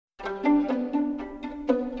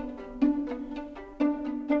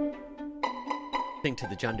To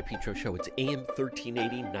the John DePietro Show. It's AM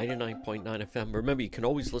 1380, 99.9 FM. Remember, you can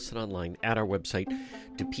always listen online at our website,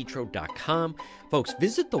 depetro.com. Folks,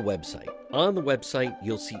 visit the website. On the website,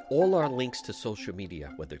 you'll see all our links to social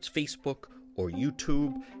media, whether it's Facebook or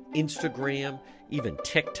YouTube, Instagram, even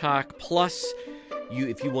TikTok. Plus,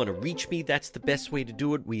 if you want to reach me, that's the best way to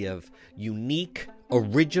do it. We have unique,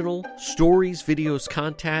 original stories, videos,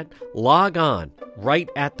 content. Log on right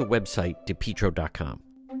at the website, depetro.com.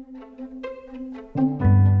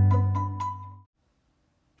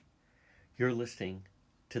 You're listening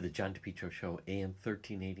to the John DePietro Show, AM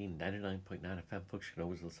 1380, 99.9 FM. Folks, you can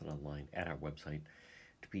always listen online at our website,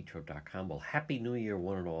 depetro.com. Well, Happy New Year,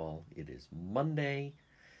 one and all. It is Monday.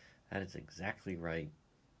 That is exactly right.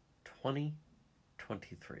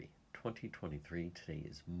 2023. Today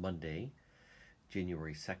is Monday,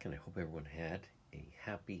 January 2nd. I hope everyone had a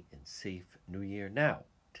happy and safe New Year. Now,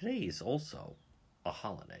 today is also a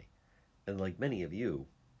holiday. And like many of you,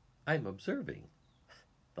 I'm observing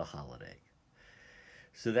the holiday.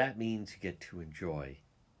 So that means you get to enjoy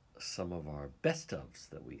some of our best ofs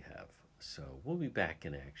that we have. So we'll be back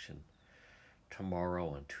in action tomorrow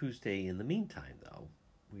on Tuesday. In the meantime, though,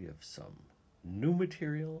 we have some new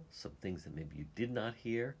material, some things that maybe you did not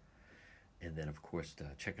hear. And then, of course,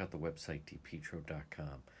 check out the website,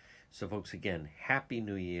 depetro.com. So, folks, again, Happy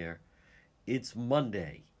New Year. It's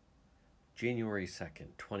Monday, January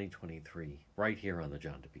 2nd, 2023, right here on the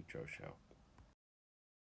John DePietro Show.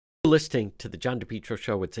 Listening to the John DePietro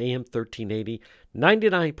Show. It's AM 1380,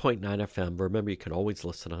 99.9 FM. Remember, you can always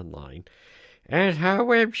listen online at our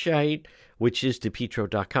website, which is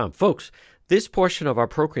depetro.com. Folks, this portion of our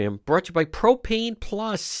program brought to you by Propane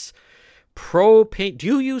Plus. Propane. Do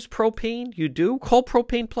you use propane? You do? Call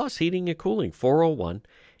Propane Plus Heating and Cooling,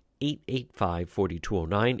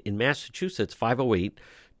 401-885-4209. In Massachusetts,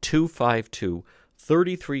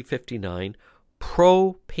 508-252-3359.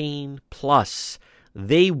 Propane Plus.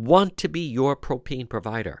 They want to be your propane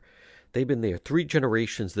provider. They've been there 3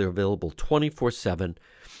 generations. They're available 24/7.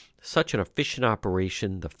 Such an efficient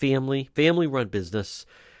operation. The family-run business.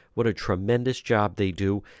 What a tremendous job they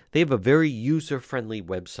do. They have a very user-friendly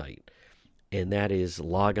website, and that is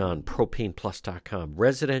log on, propaneplus.com.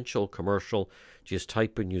 Residential, commercial, just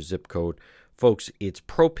type in your zip code. Folks, it's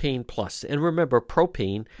Propane Plus. And remember,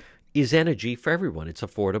 propane is energy for everyone. It's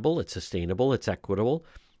affordable, it's sustainable, it's equitable.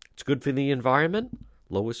 It's good for the environment,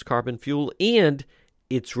 lowest carbon fuel, and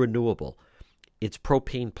it's renewable. It's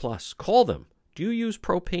Propane Plus. Call them. Do you use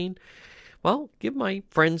propane? Well, give my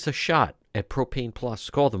friends a shot at Propane Plus.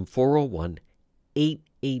 Call them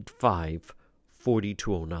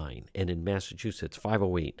 401-885-4209. And in Massachusetts,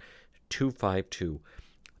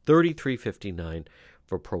 508-252-3359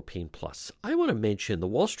 for Propane Plus. I want to mention the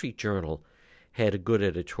Wall Street Journal had a good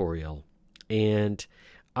editorial, and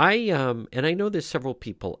I know there's several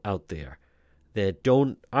people out there that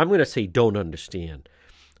don't understand,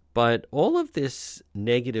 but all of this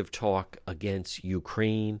negative talk against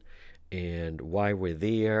Ukraine and why we're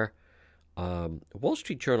there. Wall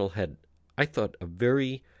Street Journal had, I thought, a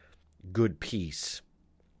very good piece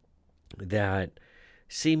that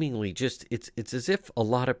seemingly just, it's as if a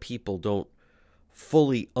lot of people don't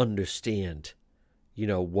fully understand,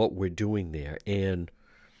 what we're doing there and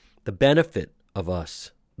the benefit of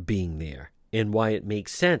us being there and why it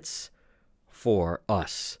makes sense for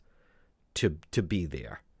us to be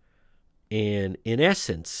there. And in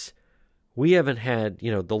essence, we haven't had,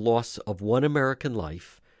 the loss of one American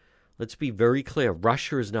life. Let's be very clear.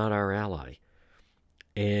 Russia is not our ally.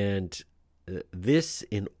 And this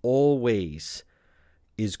in all ways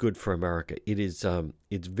is good for America. It is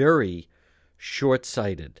it's very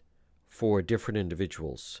short-sighted for different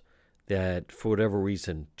individuals that for whatever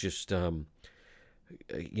reason just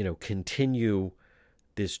continue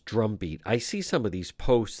this drumbeat. I see some of these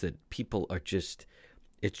posts that people are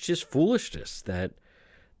it's just foolishness that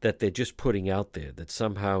they're just putting out there, that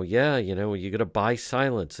somehow, you're going to buy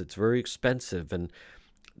silence. It's very expensive. And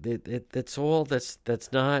that's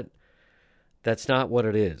not what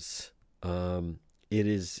it is. It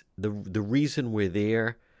is the reason we're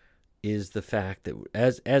there is the fact that,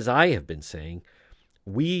 as I have been saying,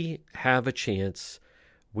 we have a chance.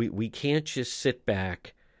 We can't just sit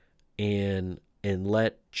back and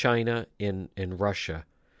let China and Russia.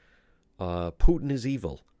 Putin is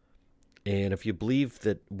evil. And if you believe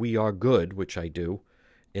that we are good, which I do,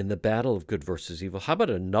 in the battle of good versus evil, how about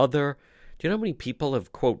another? Do you know how many people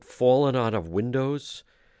have, quote, fallen out of windows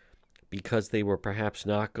because they were perhaps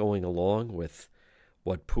not going along with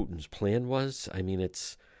what Putin's plan was? I mean,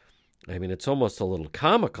 it's almost a little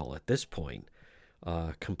comical at this point.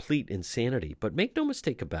 Complete insanity. But make no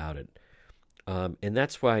mistake about it. And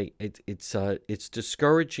that's why it's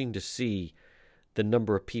discouraging to see the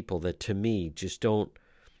number of people that, to me, just don't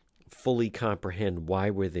fully comprehend why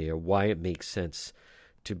we're there, why it makes sense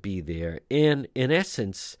to be there. And in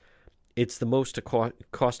essence, it's the most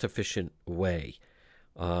cost-efficient way.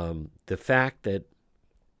 The fact that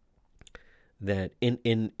that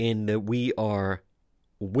we are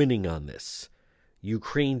winning on this.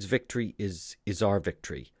 Ukraine's victory is our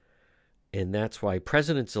victory. And that's why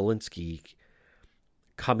President Zelensky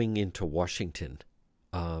coming into Washington,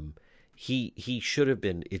 he should have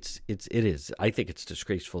been. It is. I think it's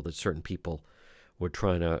disgraceful that certain people were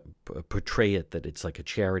trying to portray it that it's like a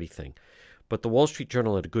charity thing. But the Wall Street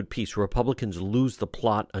Journal had a good piece. Republicans lose the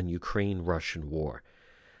plot on Ukraine-Russian war.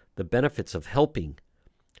 The benefits of helping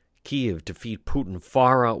Kyiv defeat Putin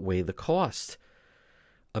far outweigh the cost.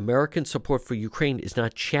 American support for Ukraine is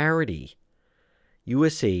not charity.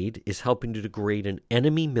 U.S. aid is helping to degrade an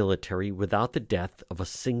enemy military without the death of a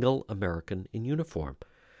single American in uniform.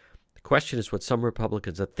 The question is what some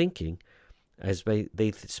Republicans are thinking as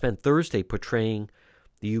they spent Thursday portraying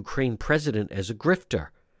the Ukraine president as a grifter.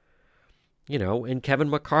 And Kevin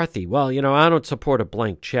McCarthy, I don't support a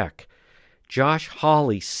blank check. Josh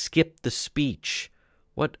Hawley skipped the speech.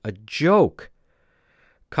 What a joke.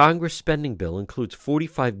 Congress spending bill includes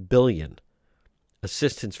 $45 billion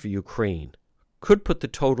assistance for Ukraine. Could put the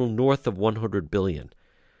total north of $100 billion.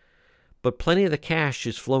 But plenty of the cash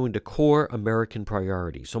is flowing to core American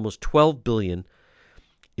priorities. Almost $12 billion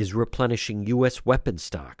is replenishing U.S. weapon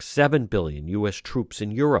stocks, $7 billion U.S. troops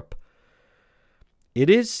in Europe. It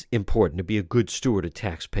is important to be a good steward of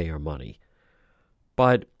taxpayer money.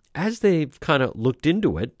 But as they've kind of looked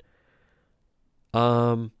into it,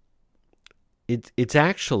 it's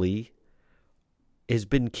actually has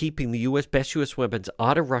been keeping the best U.S. weapons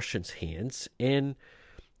out of Russians' hands, and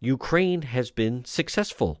Ukraine has been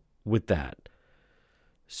successful with that.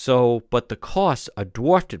 But the costs are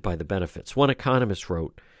dwarfed by the benefits. One economist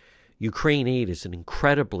wrote, Ukraine aid is an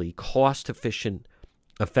incredibly cost-efficient,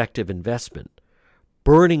 effective investment,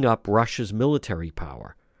 burning up Russia's military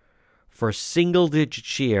power for a single-digit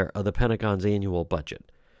share of the Pentagon's annual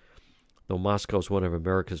budget. Though Moscow is one of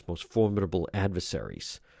America's most formidable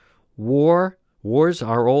adversaries. Wars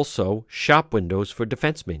are also shop windows for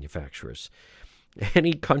defense manufacturers.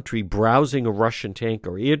 Any country browsing a Russian tank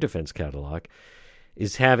or air defense catalog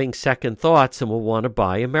is having second thoughts and will want to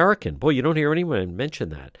buy American. Boy, you don't hear anyone mention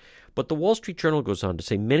that. But the Wall Street Journal goes on to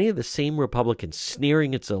say many of the same Republicans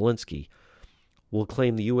sneering at Zelensky will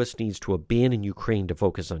claim the U.S. needs to abandon Ukraine to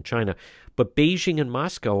focus on China. But Beijing and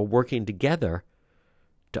Moscow are working together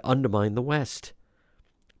to undermine the West.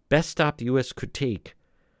 Best stop the U.S. could take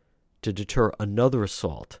to deter another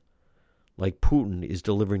assault like Putin is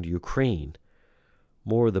delivering to Ukraine.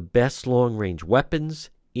 More of the best long-range weapons,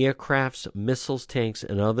 aircrafts, missiles, tanks,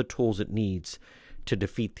 and other tools it needs to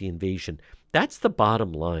defeat the invasion. That's the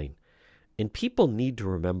bottom line. And people need to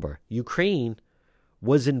remember, Ukraine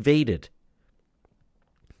was invaded.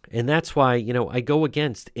 And that's why, I go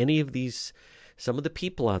against some of the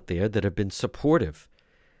people out there that have been supportive.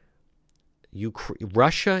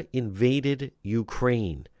 Russia invaded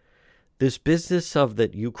Ukraine. This business of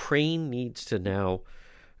that Ukraine needs to now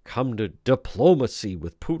come to diplomacy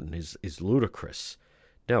with Putin is ludicrous.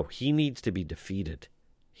 No, he needs to be defeated.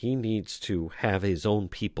 He needs to have his own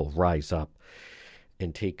people rise up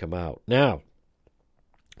and take him out. Now,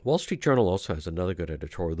 Wall Street Journal also has another good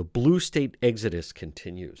editorial. The blue state exodus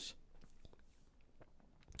continues.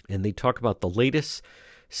 And they talk about the latest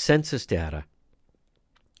census data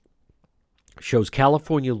shows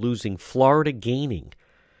California losing, Florida gaining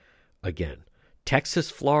again. Texas,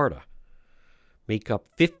 Florida make up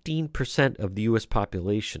 15% of the U.S.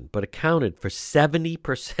 population, but accounted for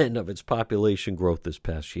 70% of its population growth this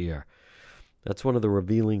past year. That's one of the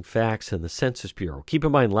revealing facts in the Census Bureau. Keep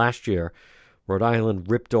in mind, last year, Rhode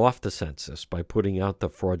Island ripped off the census by putting out the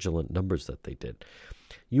fraudulent numbers that they did.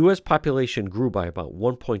 U.S. population grew by about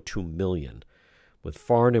 1.2 million, with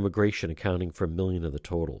foreign immigration accounting for 1 million of the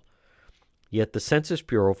total. Yet the Census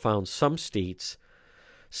Bureau found some states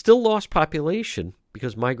still lost population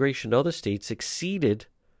because migration to other states exceeded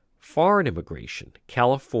foreign immigration.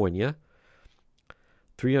 California,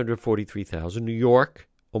 343,000. New York,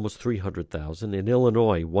 almost 300,000. And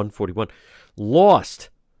Illinois, 141. Lost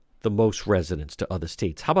the most residents to other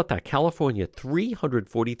states. How about that? California,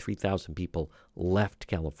 343,000 people left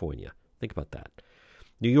California. Think about that.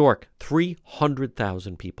 New York,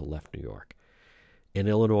 300,000 people left New York. In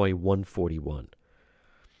Illinois, 141.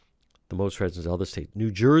 The most residents of other states.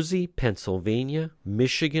 New Jersey, Pennsylvania,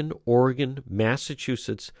 Michigan, Oregon,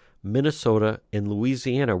 Massachusetts, Minnesota, and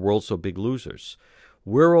Louisiana were also big losers.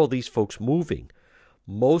 Where are all these folks moving?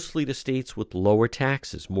 Mostly to states with lower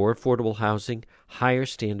taxes, more affordable housing, higher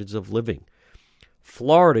standards of living.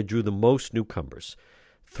 Florida drew the most newcomers,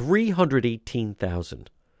 318,000,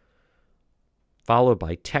 followed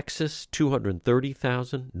by Texas,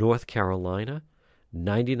 230,000, North Carolina,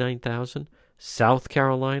 99,000, South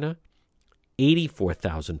Carolina,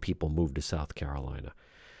 84,000 people moved to South Carolina.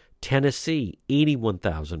 Tennessee,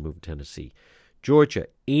 81,000 moved to Tennessee. Georgia,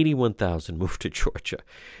 81,000 moved to Georgia.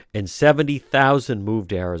 And 70,000 moved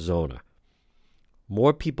to Arizona.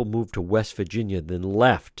 More people moved to West Virginia than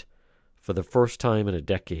left for the first time in a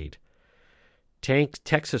decade.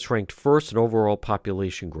 Texas ranked first in overall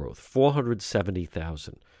population growth,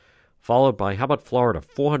 470,000. Followed by, how about Florida,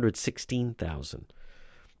 416,000.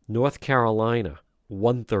 North Carolina,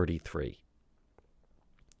 133.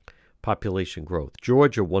 Population growth.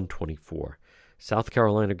 Georgia, 124. South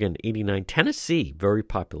Carolina, again, 89. Tennessee, very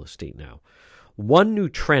populous state now. One new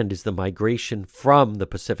trend is the migration from the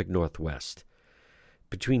Pacific Northwest.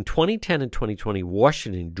 Between 2010 and 2020,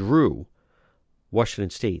 Washington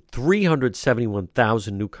State,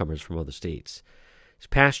 371,000 newcomers from other states. This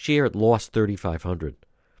past year, it lost 3,500.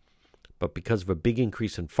 But because of a big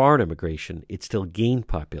increase in foreign immigration, it still gained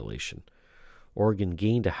population. Oregon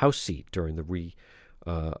gained a House seat during the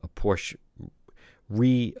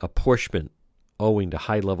reapportionment owing to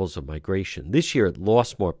high levels of migration. This year, it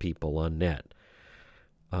lost more people on net.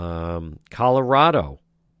 Colorado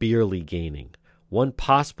barely gaining. One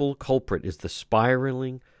possible culprit is the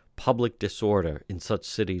spiraling public disorder in such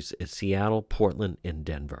cities as Seattle, Portland, and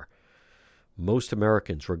Denver. Most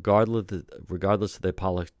Americans, regardless of their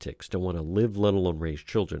politics, don't want to live, let alone raise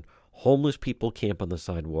children. Homeless people camp on the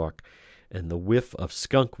sidewalk, and the whiff of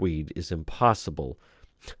skunk weed is impossible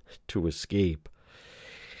to escape.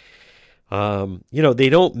 They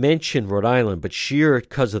don't mention Rhode Island, but sheer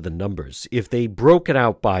because of the numbers. If they broke it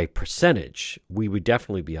out by percentage, we would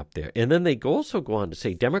definitely be up there. And then they also go on to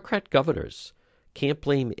say Democrat governors can't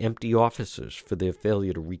blame empty offices for their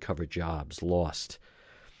failure to recover jobs lost.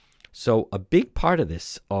 So a big part of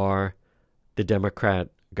this are the Democrat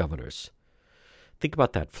governors. Think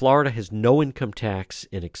about that. Florida has no income tax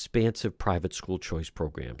and expansive private school choice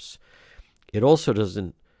programs. It also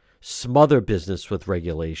doesn't smother business with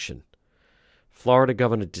regulation. Florida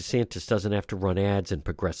Governor DeSantis doesn't have to run ads in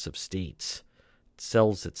progressive states. It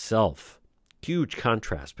sells itself. Huge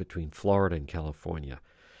contrast between Florida and California.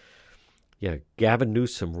 Yeah, Gavin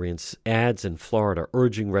Newsom ran ads in Florida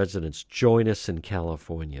urging residents, join us in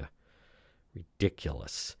California.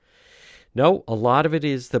 Ridiculous. No, a lot of it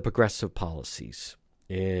is the progressive policies.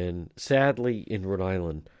 And sadly, in Rhode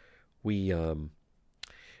Island, we are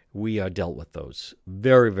dealt with those.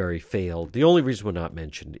 Very, very failed. The only reason we're not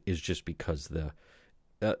mentioned is just because the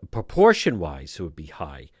proportion-wise it would be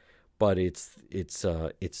high, but it's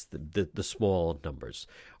the small numbers.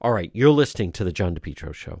 All right, you're listening to the John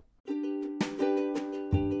DePetro Show.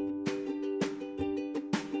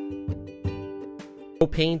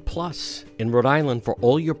 Propane Plus in Rhode Island for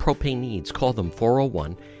all your propane needs. Call them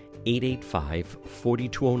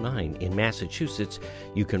 401-885-4209. In Massachusetts,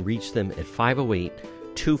 you can reach them at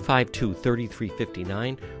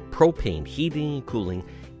 508-252-3359. Propane, heating and cooling,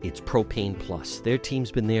 it's Propane Plus. Their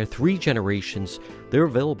team's been there 3 generations. They're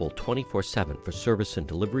available 24/7 for service and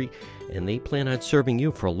delivery, and they plan on serving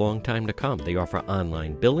you for a long time to come. They offer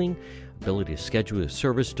online billing, ability to schedule a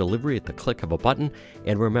service delivery at the click of a button,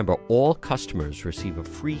 and remember, all customers receive a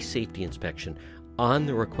free safety inspection on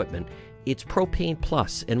their equipment. It's Propane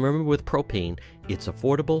Plus, and remember, with propane, it's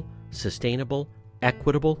affordable, sustainable,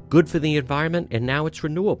 equitable, good for the environment, and now it's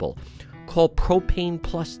renewable. Call Propane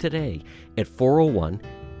Plus today at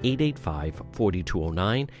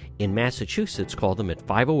 401-885-4209. In Massachusetts, call them at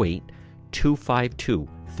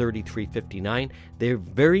 508-252-3359. They're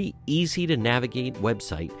very easy to navigate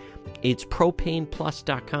website. It's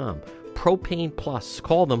propaneplus.com. Propane Plus.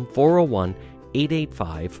 Call them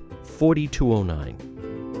 401-885-4209.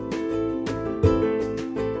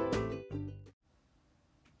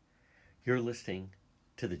 You're listening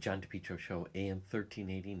to the John DePetro Show, AM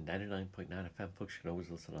 1380, 99.9 FM. Folks, you can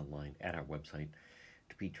always listen online at our website,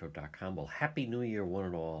 DePetro.com. Well, Happy New Year, one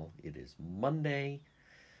and all. It is Monday.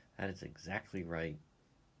 That is exactly right.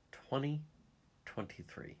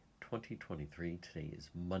 2023. Today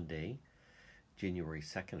is Monday, January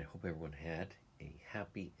 2nd. I hope everyone had a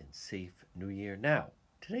happy and safe New Year. Now,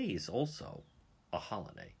 today is also a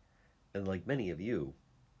holiday. And like many of you,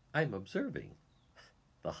 I'm observing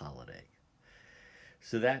the holiday.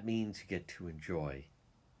 So that means you get to enjoy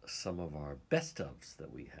some of our best ofs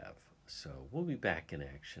that we have. So we'll be back in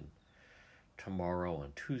action tomorrow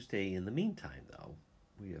on Tuesday. In the meantime, though,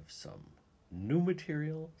 we have some new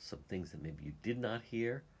material, some things that maybe you did not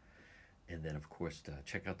hear. And then, of course,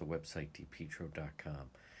 check out the website,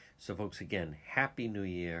 dpetro.com. So, folks, again, Happy New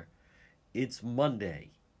Year. It's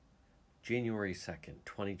Monday, January 2nd,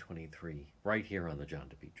 2023, right here on the John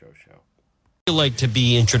DePetro Show. I'd like to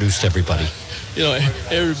be introduced to everybody. You know,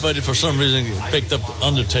 everybody for some reason picked up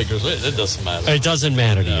Undertakers. It doesn't matter. It doesn't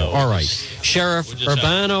matter to you. No. All right. Sheriff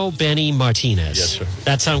Urbano Benny Martinez. Yes, sir.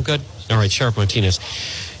 That sound good? All right, Sheriff Martinez.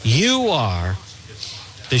 You are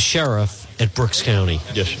the sheriff at Brooks County.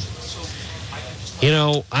 Yes, sir. You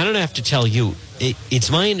know, I don't have to tell you. It's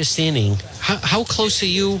my understanding. How close are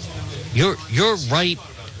you? You're right.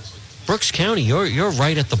 Brooks County, you're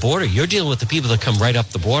right at the border. You're dealing with the people that come right up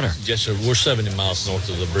the border. Yes, sir. We're 70 miles north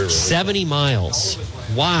of the river. 70 miles.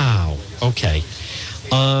 Wow. Okay.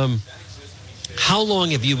 How long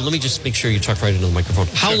have you? Let me just make sure you talk right into the microphone.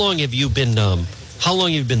 How long have you been? How long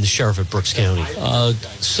have you been the sheriff at Brooks County?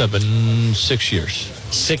 6 years.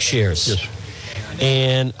 6 years. Yes, sir.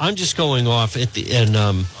 And I'm just going off at the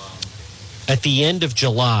end of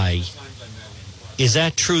July. Is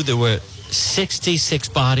that true? There were 66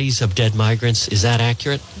 bodies of dead migrants. Is that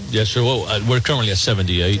accurate? Yes, sir. Well, we're currently at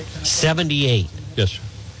 78. 78. Yes, sir.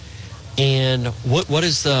 And what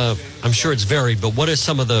is the? I'm sure it's varied, but what are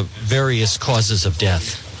some of the various causes of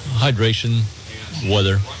death? Hydration,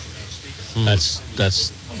 weather.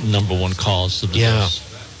 That's number one cause of the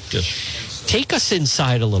deaths. Yes. Take us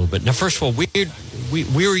inside a little bit. Now, first of all,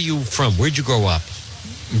 where are you from? Where'd you grow up?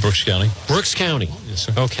 Brooks County. Brooks County. Yes,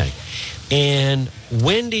 sir. Okay. And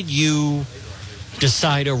when did you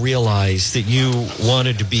decide or realize that you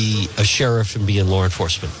wanted to be a sheriff and be in law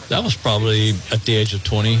enforcement? That was probably at the age of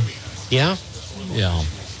 20. Yeah? Yeah.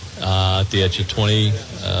 At the age of 20,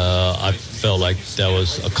 I felt like that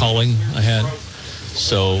was a calling I had.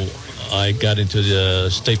 So I got into the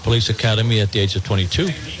State Police Academy at the age of 22.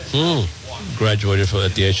 Graduated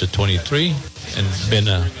at the age of 23 and been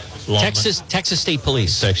a long Texas State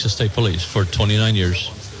Police. Texas State Police for 29 years.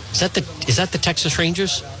 Is that the Texas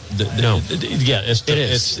Rangers? No. Yeah, it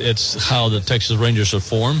is. It's how the Texas Rangers are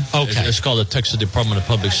formed. Okay. It's called the Texas Department of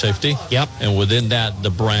Public Safety. Yep. And within that, the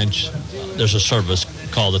branch, there's a service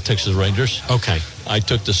called the Texas Rangers. Okay. I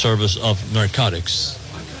took the service of narcotics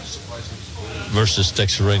versus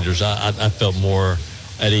Texas Rangers. I felt more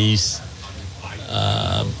at ease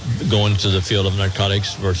going to the field of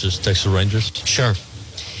narcotics versus Texas Rangers. Sure.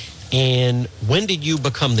 And when did you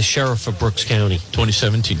become the sheriff of Brooks County?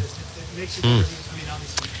 2017.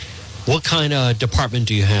 What kind of department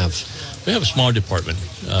do you have? We have a small department.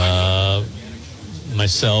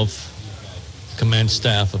 Myself, command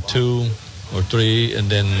staff of 2 or 3, and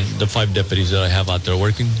then the 5 deputies that I have out there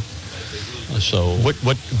working. So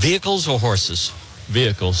what vehicles or horses?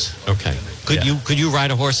 Vehicles. Okay. Could you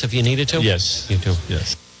ride a horse if you needed to? Yes. You do.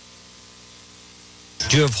 Yes.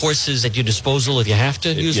 Do you have horses at your disposal if you have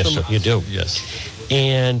to use Yes, them? sir. You do. Yes.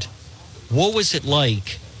 And what was it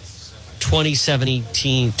like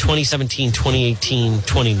 2017, 2018,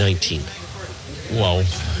 2019? Well,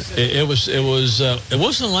 it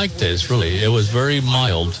wasn't like this really. It was very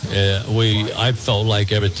mild. I felt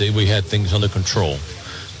like everything, we had things under control.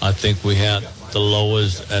 I think we had the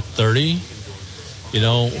lowest at 30. You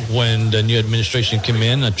know, when the new administration came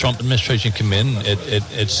in, the Trump administration came in,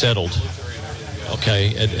 it settled. Okay,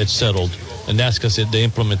 it settled, and that's because the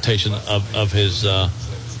implementation of his the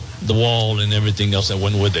wall and everything else that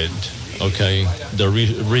went with it. Okay, the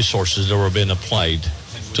resources that were being applied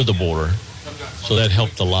to the border, so that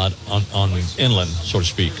helped a lot on inland, so to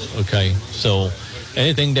speak. Okay, so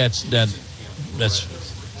anything that's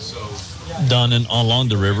done along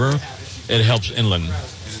the river, it helps inland.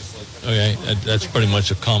 Okay, that's pretty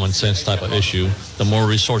much a common sense type of issue. The more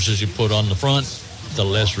resources you put on the front, the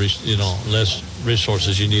less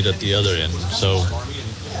resources you need at the other end. So,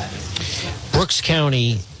 Brooks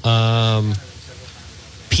County,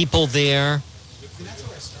 people there,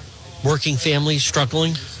 working families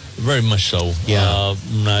struggling? very much so. Yeah.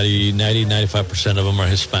 95% of them are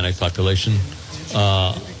Hispanic population.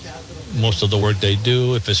 Most of the work they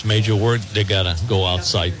do, if it's major work, they gotta go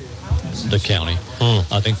outside the county.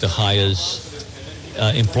 I think the highest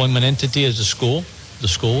employment entity is the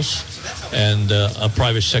schools, and a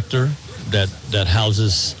private sector that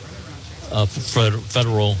houses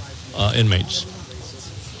federal inmates.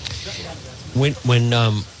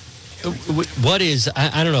 What is,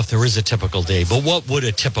 I don't know if there is a typical day, but what would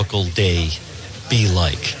a typical day be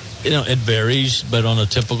like? You know, it varies, but on a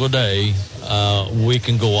typical day, we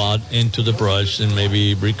can go out into the brush and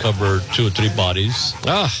maybe recover 2 or 3 bodies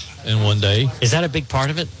in one day. Is that a big part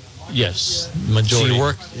of it? Yes, majority. So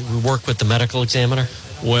you work with the medical examiner?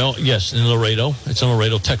 Well, yes, in Laredo. It's in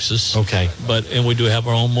Laredo, Texas. Okay. And we do have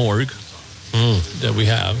our own morgue that we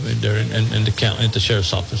have there in the county, in the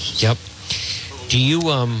sheriff's office. Yep. Do you,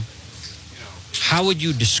 how would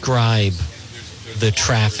you describe the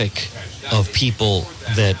traffic of people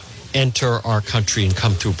that enter our country and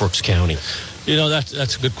come through Brooks County? You know,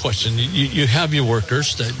 that's a good question. You have your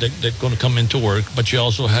workers that are going to come into work, but you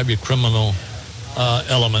also have your criminal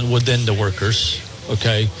element within the workers,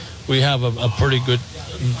 okay? We have a pretty good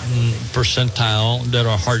percentile that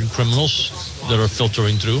are hardened criminals that are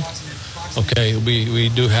filtering through, okay?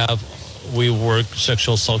 We work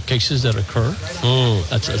sexual assault cases that occur.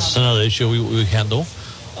 That's another issue we handle.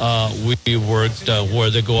 We worked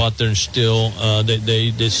where they go out there and steal,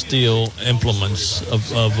 they steal implements of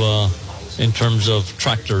in terms of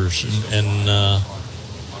tractors and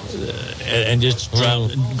just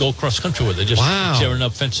go cross country with it, just tearing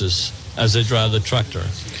up fences as they drive the tractor.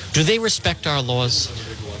 Do they respect our laws?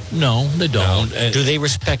 No, they don't. Do they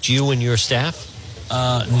respect you and your staff?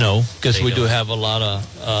 No, because we do have a lot of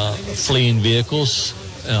fleeing vehicles,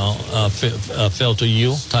 fail to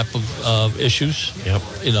yield type of issues. Yep.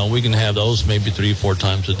 You know, we can have those maybe 3-4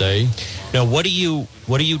 times a day. Now, what do you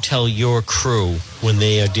tell your crew when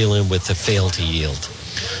they are dealing with the fail to yield?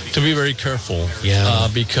 To be very careful. Yeah.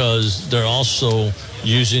 Because they're also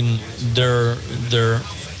using their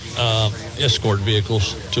escort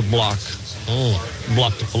vehicles to block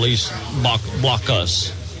the police, block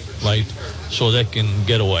us, right? So they can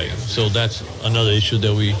get away. So that's another issue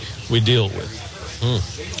that we deal with.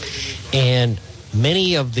 And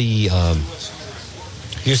many of the,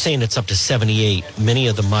 you're saying it's up to 78, many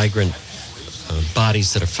of the migrant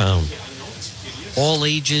bodies that are found, all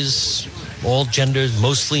ages, all genders,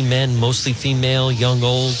 mostly men, mostly female, young,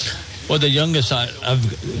 old? Well, the youngest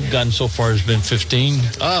I've gotten so far has been 15.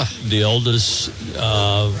 The oldest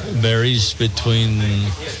varies between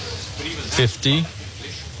 50,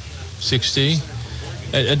 60.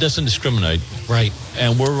 It doesn't discriminate. Right.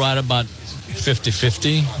 And we're right about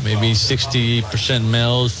 50-50, maybe 60%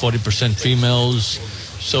 males, 40% females.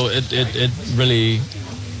 So it really,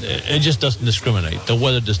 it just doesn't discriminate. The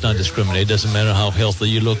weather does not discriminate. It doesn't matter how healthy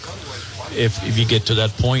you look. If you get to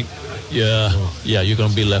that point, you're going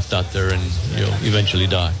to be left out there and you'll eventually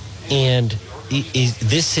die. And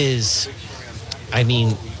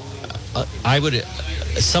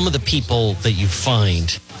some of the people that you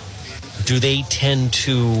find, do they tend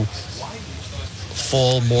to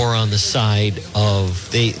fall more on the side of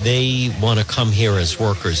they want to come here as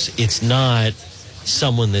workers? It's not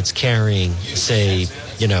someone that's carrying, say,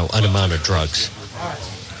 an amount of drugs.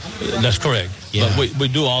 That's correct. Yeah. But we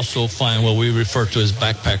do also find what we refer to as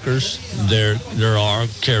backpackers. There are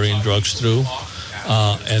carrying drugs through,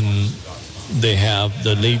 and they have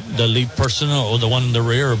the lead person or the one in the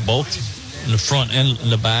rear or both, in the front and in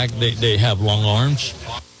the back. They have long arms.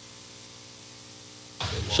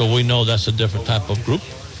 So we know that's a different type of group.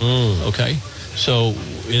 Okay, so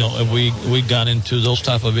we got into those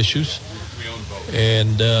type of issues,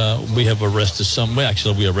 and we have arrested some.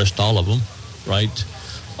 We arrest all of them, right?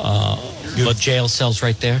 But jail cells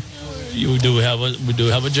right there. We do have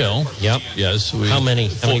a jail. Yep. Yes. How many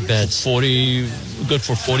beds? 40. Good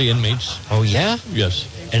for 40 inmates. Oh yeah. Yes.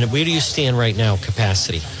 And where do you stand right now,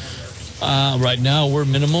 capacity? Right now we're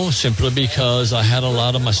minimal, simply because I had a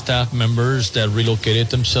lot of my staff members that relocated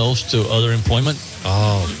themselves to other employment.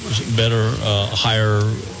 Better, higher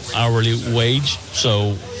hourly wage.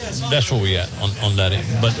 So that's where we at on that end.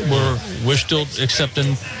 But we're still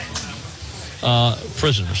accepting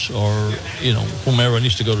prisoners, or whomever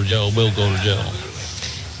needs to go to jail will go to jail.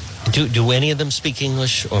 Do any of them speak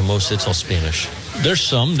English, or most it's all Spanish? There's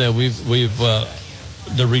some that we've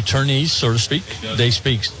the returnees, so to speak, they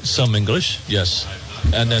speak some English, yes,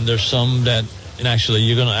 and then there's some that, and actually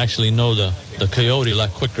you're gonna actually know the coyote a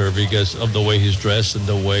lot quicker because of the way he's dressed and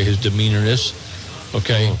the way his demeanor is.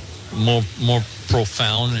 Okay, more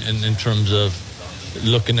profound in terms of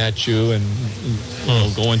looking at you and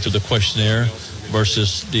going through the questionnaire,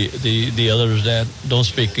 versus the others that don't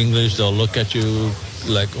speak English. They'll look at you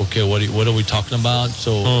like, okay, what are we talking about?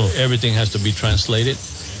 So everything has to be translated,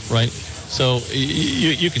 right? So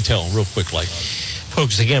you can tell real quick, like.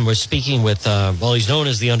 Folks, again, we're speaking with, he's known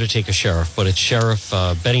as the Undertaker Sheriff, but it's Sheriff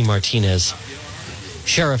Benny Martinez.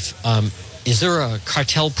 Sheriff, is there a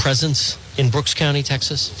cartel presence in Brooks County,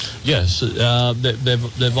 Texas? Yes,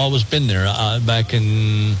 they've always been there. Back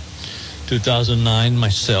in 2009,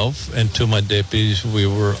 myself and two of my deputies, we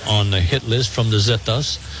were on the hit list from the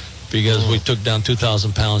Zetas because we took down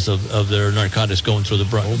 2,000 pounds of their narcotics going through the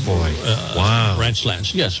Wow. ranch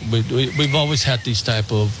lands. Yes, we've always had these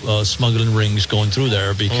type of smuggling rings going through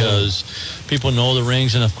there because people know the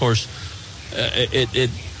rings, and of course,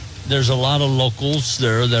 there's a lot of locals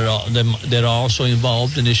there that are also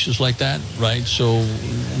involved in issues like that, right? So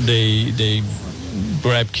they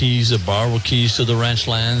grab keys, they borrow keys to the ranch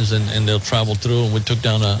lands, and they'll travel through. And we took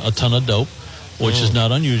down a ton of dope, which is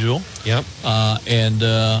not unusual. Yep. And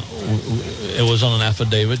it was on an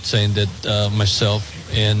affidavit saying that myself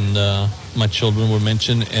and my children were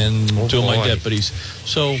mentioned, and two of my deputies.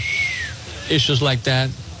 So issues like that,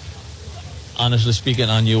 honestly speaking,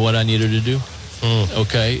 I knew what I needed to do.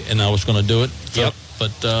 Okay, and I was going to do it. Yep.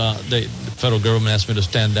 But the federal government asked me to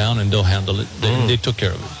stand down, and they'll handle it. They took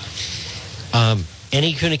care of it.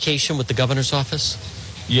 Any communication with the governor's office?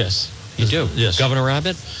 Yes. You do? Yes. Governor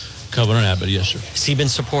Abbott? Governor Abbott, yes, sir. Has he been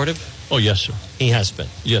supportive? Oh, yes, sir. He has been.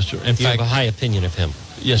 Yes, sir. In You fact, have a high opinion of him.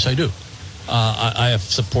 yes, I do. I have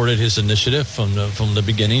supported his initiative from the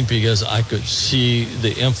beginning because I could see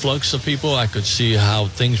the influx of people. I could see how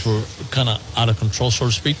things were kind of out of control, so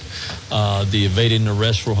to speak. The evading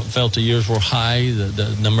arrests felt the years were high.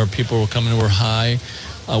 The number of people who were coming were high.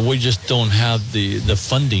 We just don't have the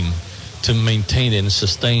funding to maintain and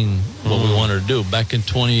sustain what we wanted to do. Back in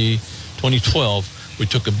 2012, we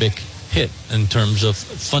took a big hit in terms of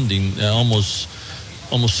funding, almost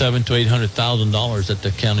 $700,000 to $800,000 that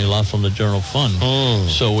the county lost from the general fund.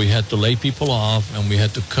 So we had to lay people off, and we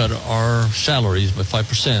had to cut our salaries by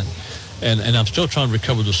 5%. And I'm still trying to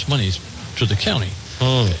recover those monies to the county.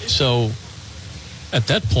 So at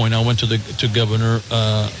that point, I went to Governor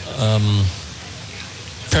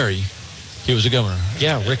Perry. He was the governor.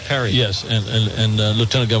 Yeah, Rick Perry. Yes, and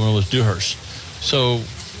Lieutenant Governor was Dewhurst. So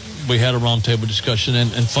we had a roundtable discussion,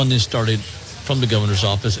 and funding started from the governor's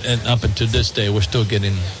office, and up until this day, we're still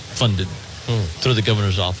getting funded through the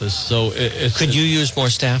governor's office. So Could you use more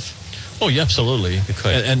staff? Oh, yeah, absolutely. You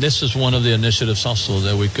could. And this is one of the initiatives also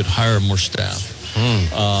that we could hire more staff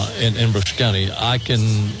in Brooks County. I can,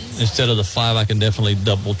 instead of the 5, I can definitely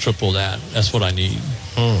double, triple that. That's what I need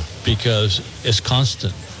because it's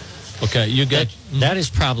constant. Okay, you get That is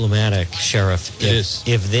problematic, Sheriff. It is.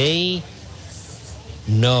 If they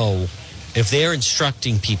know, if they're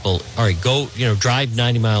instructing people, all right, go, drive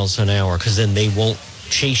 90 miles an hour, because then they won't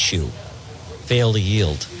chase you, fail to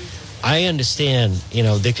yield. I understand,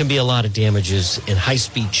 there can be a lot of damages, and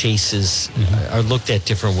high-speed chases are looked at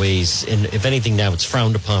different ways. And if anything, now it's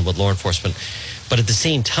frowned upon with law enforcement. But at the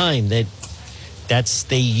same time, they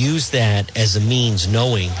use that as a means,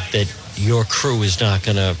 knowing that your crew is not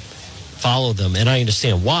going to follow them. And I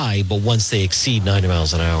understand why, but once they exceed 90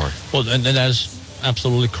 miles an hour. Well, and that's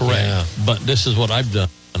absolutely correct. Yeah. But this is what I've done.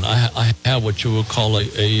 I have what you would call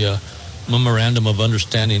a memorandum of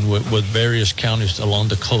understanding with various counties along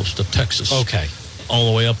the coast of Texas. Okay.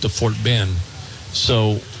 All the way up to Fort Bend.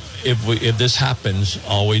 So if this happens,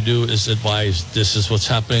 all we do is advise, this is what's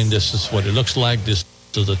happening, this is what it looks like, this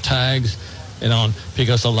is the tags, and on,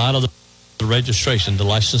 because a lot of the registration, the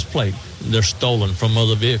license plate, they're stolen from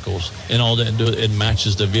other vehicles, and all that do, it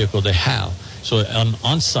matches the vehicle they have. So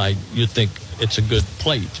on site, you think it's a good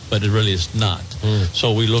plate, but it really is not.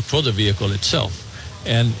 So we look for the vehicle itself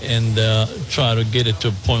and try to get it to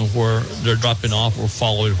a point where they're dropping off or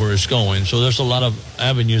following where it's going. So there's a lot of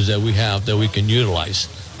avenues that we have that we can utilize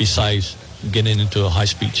besides getting into a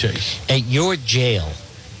high-speed chase. At your jail,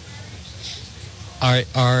 are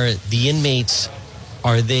the inmates,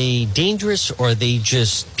 are they dangerous, or are they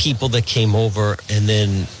just people that came over and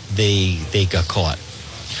then they got caught?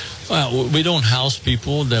 Well, we don't house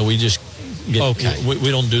people that we just get. Okay. We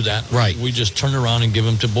don't do that. Right. We just turn around and give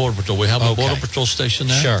them to Border Patrol. We have a Border Patrol station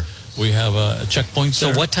there. Sure. We have a checkpoint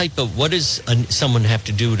So there. what does someone have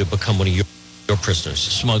to do to become one of your prisoners?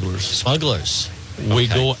 Smugglers. Smugglers. We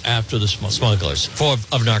Okay. go after the smugglers.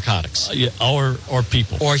 Of narcotics. Yeah, or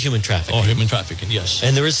people. Or human trafficking. Or human trafficking, yes.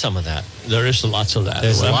 And there is some of that. There is lots of that.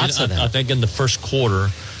 There's lots of that. I think in the first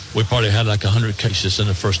quarter, we probably had like 100 cases in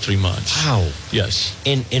the first 3 months. Wow. Yes.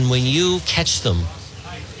 And when you catch them,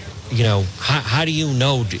 how do you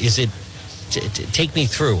know? Is it? Take me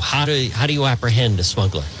through. How do you apprehend a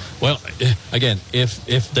smuggler? Well, again,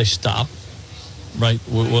 if they stop, right,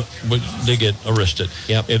 they get arrested.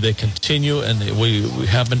 Yep. If they continue and we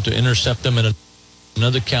happen to intercept them in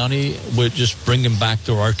another county, we just bring them back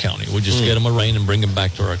to our county. We just get them arraigned and bring them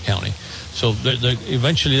back to our county. So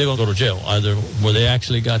eventually they're going to go to jail, either where they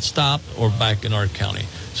actually got stopped or back in our county.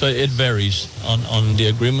 So it varies on the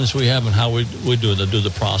agreements we have and how we do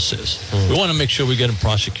the process. We want to make sure we get them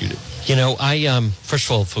prosecuted. You know, first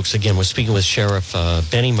of all, folks, again, we're speaking with Sheriff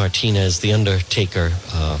Benny Martinez, the undertaker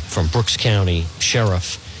from Brooks County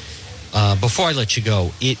Sheriff. Before I let you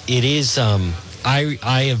go, it is,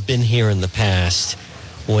 I have been here in the past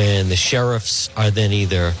when the sheriffs are then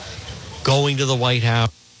either going to the White House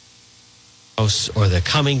or they're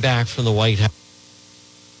coming back from the White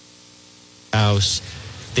House.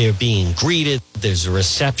 They're being greeted. There's a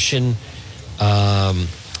reception. But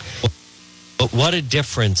what a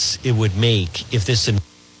difference it would make if this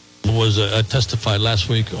was testified last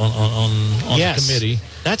week on the committee.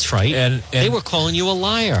 That's right. And they were calling you a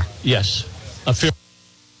liar. Yes, a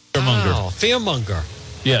fearmonger. Wow, fearmonger.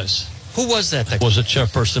 Yes. Who was that? Was a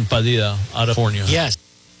chairperson Padilla out of California. Yes.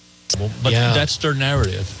 But that's their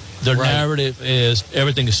narrative. Their narrative is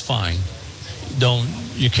everything is fine.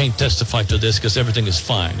 You can't testify to this because everything is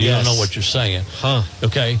fine. You don't know what you're saying. Huh.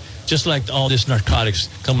 Okay? Just like all these narcotics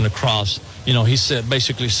coming across, he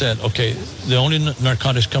basically said, okay, the only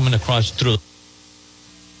narcotics coming across through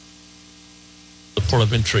the port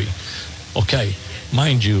of entry. Okay,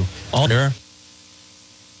 mind you, all there.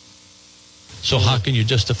 So how can you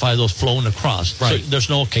justify those flowing across? Right. So there's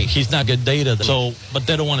no, he's not good data. So, but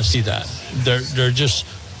they don't want to see that. They're just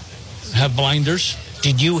have blinders.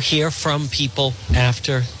 Did you hear from people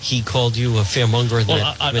after he called you a fearmonger?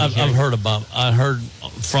 Well, I've heard I heard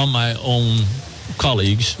from my own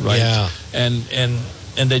colleagues, right? Yeah. And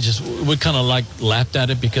they we kind of like laughed at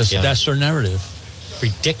it because that's their narrative.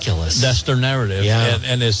 Ridiculous. That's their narrative. Yeah.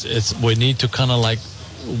 And it's we need to kind of like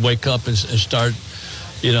wake up and start,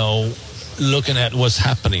 looking at what's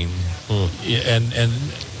happening. And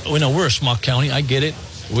we're a small county. I get it.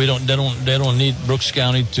 They don't need Brooks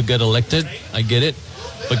County to get elected. I get it.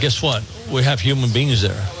 But guess what? We have human beings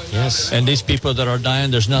there. Yes. And these people that are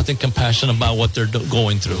dying, there's nothing compassionate about what they're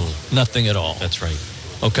going through. Nothing at all. That's right.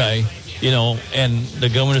 Okay? And the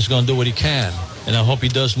governor's going to do what he can. And I hope he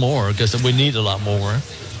does more because we need a lot more.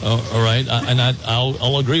 All right?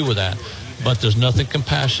 I'll agree with that. But there's nothing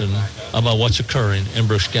compassionate about what's occurring in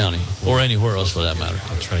Brooks County or anywhere else for that matter.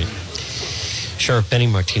 That's right. Sheriff Benny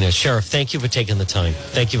Martinez. Sheriff, thank you for taking the time.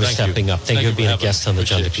 Thank you for stepping up. Thank you for being a guest on the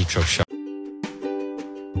John DePetro Show.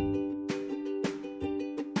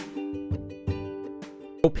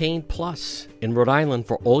 Propane Plus in Rhode Island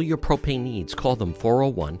for all your propane needs. Call them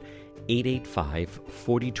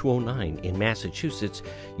 401-885-4209. In Massachusetts,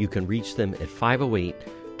 you can reach them at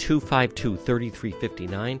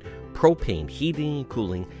 508-252-3359. Propane, heating and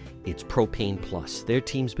cooling. It's Propane Plus. Their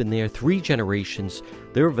team's been there 3 generations.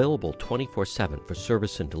 They're available 24/7 for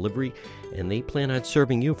service and delivery, and they plan on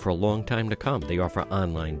serving you for a long time to come. They offer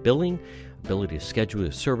online billing, ability to schedule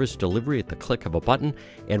a service delivery at the click of a button,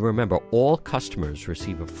 and remember, all customers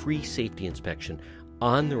receive a free safety inspection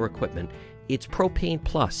on their equipment. It's Propane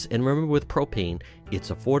Plus, and remember, with propane,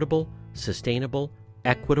 it's affordable, sustainable,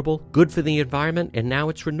 equitable, good for the environment, and now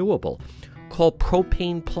it's renewable. Call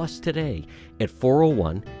Propane Plus today at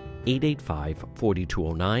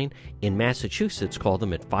 401-885-4209. In Massachusetts, call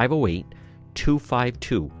them at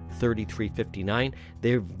 508-252-3359.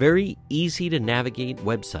 They're very easy to navigate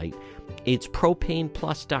website. It's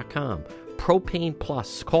propaneplus.com. Propane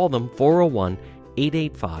Plus. Call them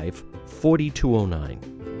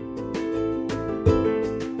 401-885-4209.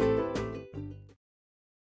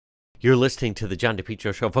 You're listening to the John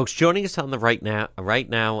DePetro Show. Folks, joining us on the right now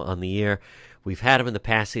on the air, we've had him in the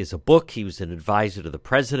past. He has a book. He was an advisor to the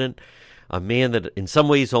president, a man that in some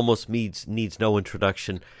ways almost needs no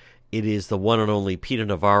introduction. It is the one and only Peter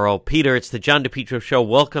Navarro. Peter, it's the John DePetro Show.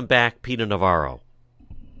 Welcome back, Peter Navarro.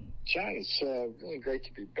 John, it's really great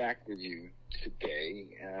to be back with you today.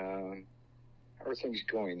 How are things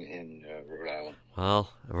going in Rhode Island? Well,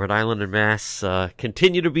 Rhode Island and Mass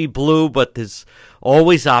continue to be blue, but there's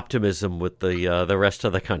always optimism with the rest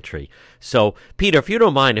of the country. So, Peter, if you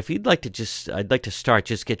don't mind, I'd like to start,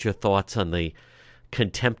 just get your thoughts on the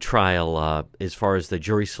contempt trial as far as the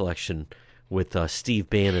jury selection with Steve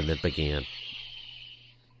Bannon that began.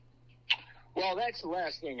 Well, that's the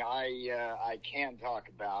last thing I can talk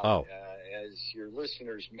about. Oh. As your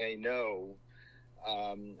listeners may know,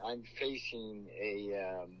 I'm facing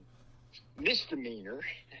a misdemeanor,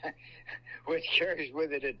 which carries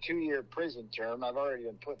with it a 2-year prison term. I've already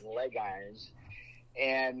been put in leg irons,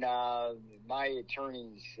 and my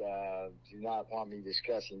attorneys do not want me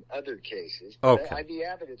discussing other cases. Okay. But I'd be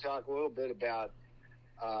happy to talk a little bit about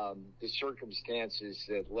the circumstances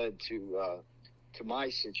that led to my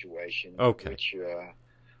situation, Okay. which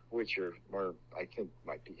which are I think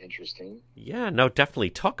might be interesting. Yeah, no, definitely.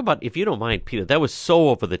 Talk about, if you don't mind, Peter, that was so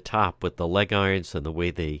over the top with the leg irons and the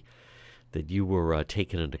way that you were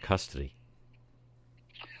taken into custody.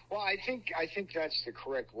 Well, I think that's the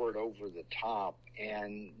correct word, over the top,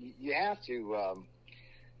 and you have to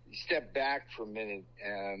step back for a minute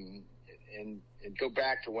and go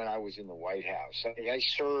back to when I was in the White House. I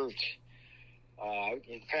served.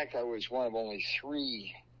 In fact, I was one of only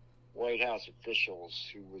 3 White House officials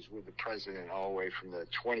who was with the president all the way from the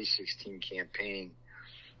 2016 campaign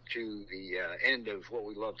to the end of what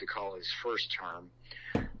we love to call his first term.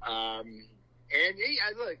 And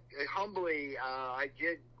look, humbly, I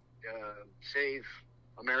did save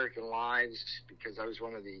American lives because I was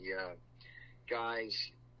one of the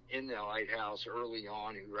guys in the White House early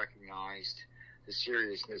on who recognized the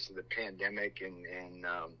seriousness of the pandemic and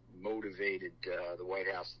motivated the White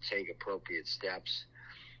House to take appropriate steps.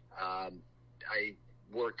 I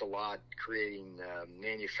worked a lot creating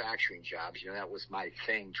manufacturing jobs. That was my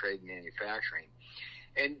thing, trade manufacturing.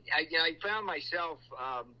 And I found myself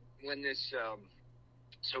when this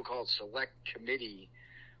so-called select committee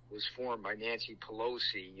was formed by Nancy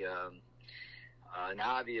Pelosi, an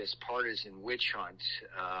obvious partisan witch hunt.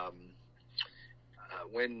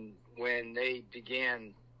 When they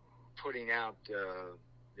began putting out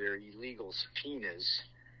their illegal subpoenas,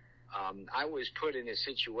 I was put in a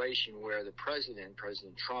situation where the President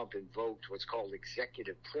Trump, invoked what's called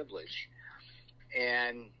executive privilege.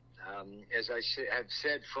 And as I have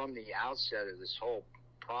said from the outset of this whole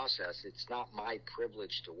process, it's not my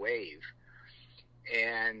privilege to waive.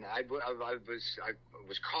 And I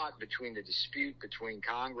was caught between the dispute between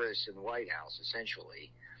Congress and the White House,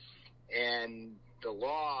 essentially. And the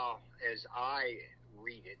law, as I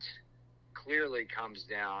read it, clearly comes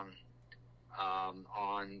down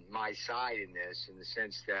on my side in this, in the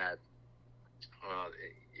sense that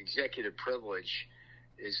executive privilege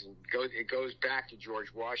it goes back to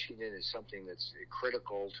George Washington as something that's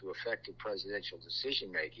critical to effective presidential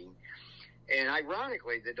decision making. And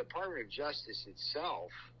ironically, the Department of Justice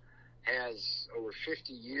itself has over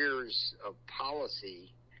 50 years of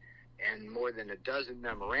policy and more than a dozen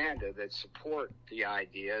memoranda that support the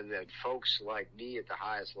idea that folks like me at the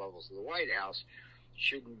highest levels of the White House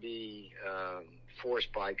shouldn't be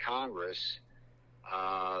forced by Congress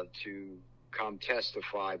to come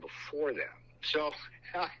testify before them. So,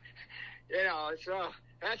 so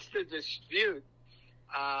that's the dispute.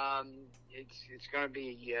 It's going to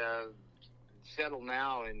be settled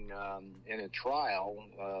now in a trial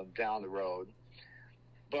down the road.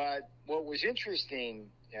 But what was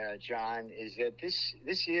interesting, John, is that this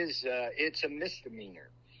is it's a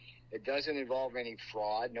misdemeanor. It doesn't involve any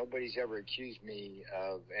fraud. Nobody's ever accused me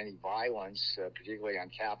of any violence, particularly on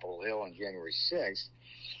Capitol Hill on January 6th.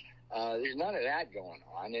 There's none of that going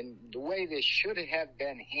on. And the way this should have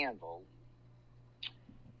been handled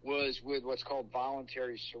was with what's called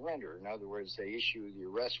voluntary surrender. In other words, they issue the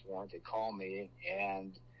arrest warrant, they call me,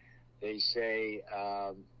 and they say,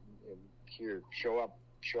 here, show up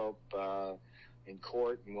in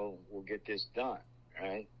court, and we'll get this done,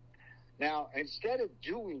 right? Now, instead of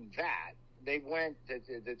doing that, they went they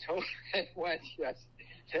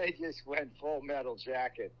just went full metal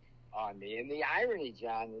jacket on me. And the irony,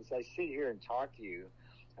 John, is I sit here and talk to you,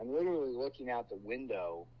 I'm literally looking out the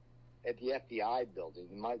window at the FBI building.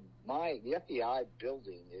 The FBI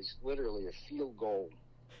building is literally a field goal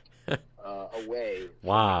away.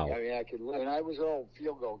 Wow. I mean, I was an old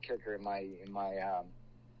field goal kicker in my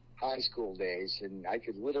high school days, and I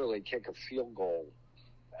could literally kick a field goal.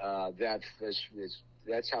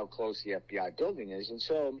 That's how close the FBI building is. And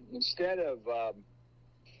so instead of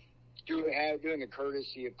doing the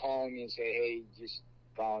courtesy of calling me and say, hey, just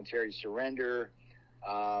voluntary surrender.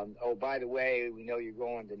 Oh, by the way, we know you're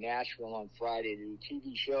going to Nashville on Friday to do a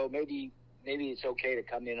TV show. Maybe it's okay to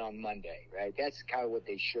come in on Monday, right? That's kind of what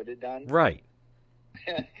they should have done. Right.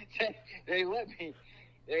 They let me.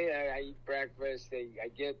 I eat breakfast. I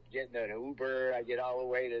get in an Uber. I get all the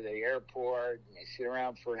way to the airport. And I sit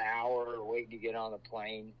around for an hour waiting to get on the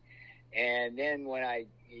plane. And then when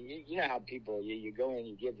you know how people, you go in,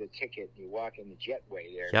 you give the ticket, you walk in the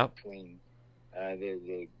jetway there. Yep. Between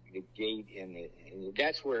the gate and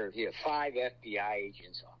that's where 5 FBI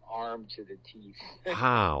agents armed to the teeth.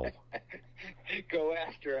 Wow. Go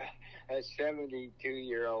after a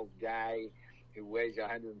 72-year-old guy who weighs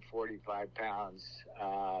 145 pounds.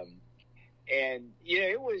 And,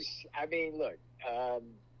 it was, I mean, look,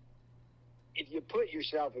 if you put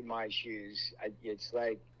yourself in my shoes, it's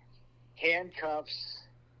like handcuffs.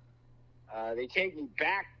 They take me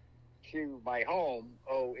back to my home.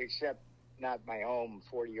 Oh, except not my home,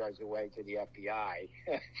 40 yards away to the FBI.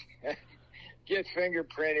 Get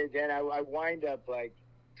fingerprinted, then I wind up like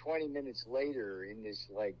 20 minutes later in this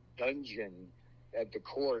like dungeon at the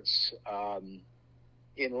courts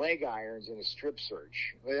in leg irons in a strip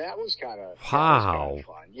search. Well, that was kind of fun.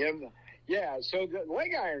 Yeah. So the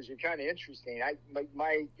leg irons are kind of interesting. I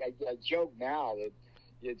joke now that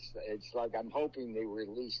it's like I'm hoping they were at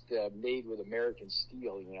least made with American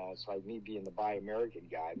steel. You know, it's like me being the Buy American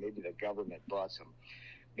guy. Maybe the government bought some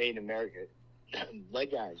made in America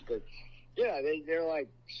leg irons, but. Yeah, they're like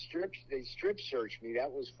strips. They strip searched me. That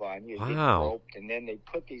was fun. You get roped, and then they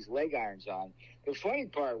put these leg irons on. The funny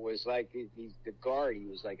part was like the guard. He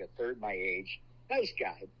was like a third my age, nice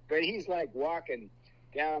guy, but he's like walking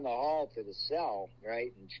down the hall to the cell,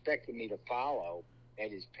 right, and expecting me to follow at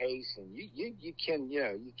his pace. And you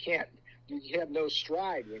have no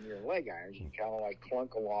stride when you're in leg irons. You kind of like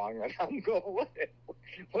clunk along, and I'm going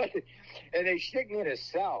what? And they stick me in a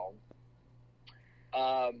cell.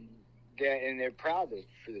 And they're proud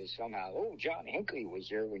for this somehow. Oh, John Hinckley was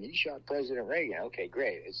there when he shot President Reagan. Okay,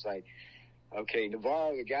 great. It's like, okay,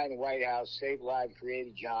 Navarro, the guy in the White House, saved lives,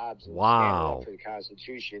 created jobs, and stand up for the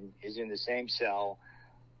Constitution, is in the same cell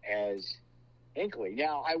as Hinckley.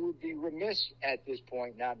 Now, I would be remiss at this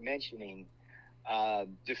point not mentioning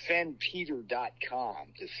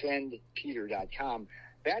defendpeter.com. Defendpeter.com.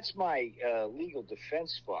 That's my legal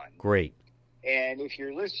defense fund. Great. And if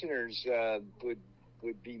your listeners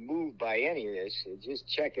would be moved by any of this, just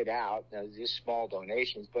check it out. Now, just small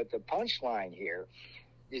donations. But the punchline here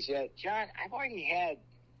is that, John, I've already had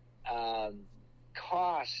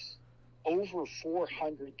costs over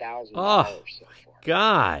 $400,000 so far.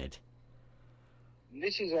 God. And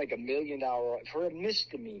this is like $1 million for a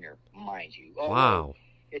misdemeanor, mind you. Wow.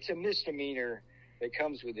 It's a misdemeanor that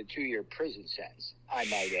comes with a 2-year prison sentence, I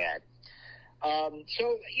might add.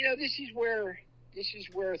 So, this is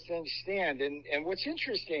where things stand, and what's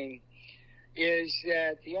interesting is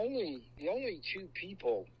that the only 2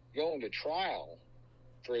 people going to trial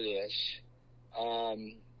for this are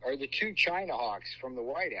the 2 China hawks from the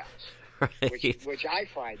White House, right. which I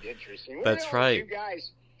find interesting. That's right. 2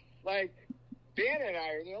 guys, like Ben and I,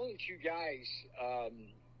 are the only 2 guys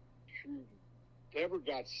who ever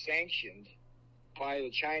got sanctioned by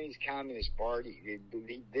the Chinese Communist Party.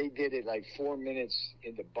 They did it like 4 minutes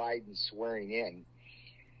into Biden swearing in.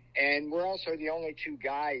 And we're also the only 2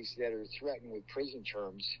 guys that are threatened with prison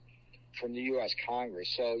terms from the U.S. Congress.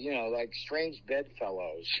 So, like strange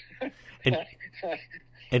bedfellows.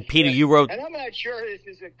 And Peter, you wrote... And I'm not sure this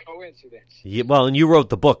is a coincidence. Well, and you wrote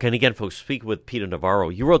the book. And again, folks, speak with Peter Navarro.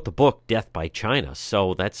 You wrote the book, Death by China.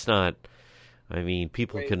 So that's not... I mean,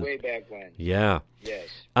 people can... Way back when. Yeah. Yes.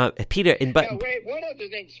 Peter, and but... Now, wait, one other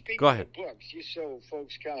thing, speaking of books, just so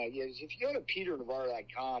folks kind of... Yes, if you go to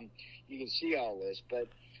peternavarro.com, you can see all this.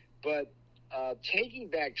 But Taking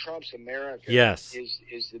Back Trump's America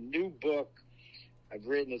is the new book I've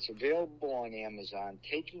written. It's available on Amazon,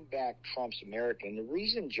 Taking Back Trump's America. And the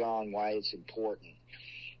reason, John, why it's important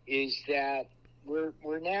is that we're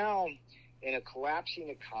now in a collapsing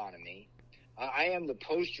economy. I am the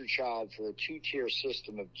poster child for a 2-tier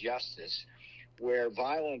system of justice where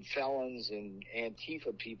violent felons and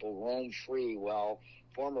Antifa people roam free while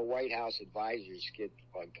former White House advisors get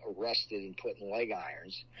arrested and put in leg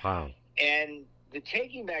irons. Wow. And the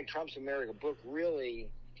Taking Back Trump's America book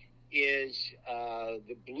really is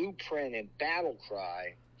the blueprint and battle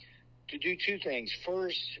cry to do 2 things.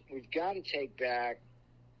 First, we've got to take back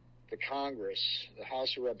the Congress, the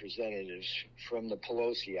House of Representatives, from the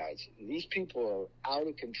Pelosiites. These people are out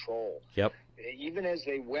of control. Yep. Even as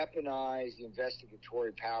they weaponize the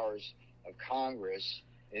investigatory powers of Congress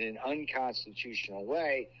in an unconstitutional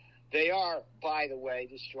way, they are, by the way,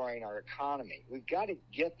 destroying our economy. We've got to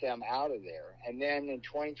get them out of there. And then in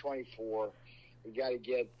 2024, we've got to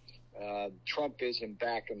get Trumpism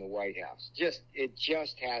back in the White House. It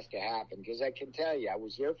just has to happen, because I can tell you, I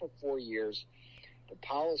was there for 4 years. The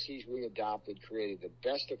policies we adopted created the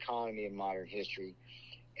best economy in modern history,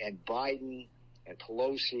 and Biden and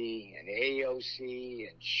Pelosi and AOC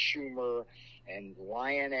and Schumer and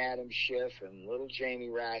Lion Adam Schiff and little Jamie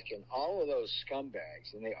Raskin, all of those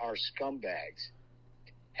scumbags, and they are scumbags,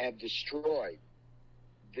 have destroyed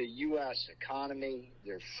the U.S. economy.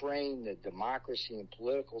 They're fraying the democracy and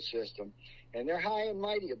political system, and they're high and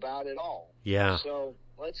mighty about it all. Yeah. So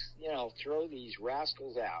let's, throw these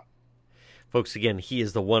rascals out. Folks, again, he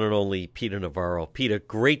is the one and only Peter Navarro. Peter,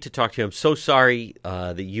 great to talk to you. I'm so sorry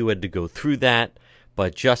that you had to go through that,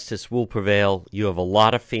 but justice will prevail. You have a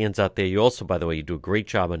lot of fans out there. You also, by the way, you do a great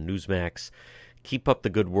job on Newsmax. Keep up the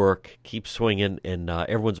good work. Keep swinging, and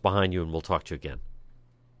everyone's behind you, and we'll talk to you again.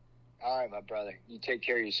 All right, my brother. You take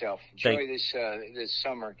care of yourself. Enjoy Thank- this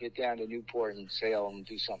summer. Get down to Newport and sail and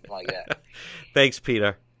do something like that. Thanks,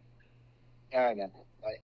 Peter. All right, man.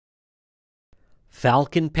 Bye.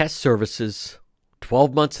 Falcon Pest Services.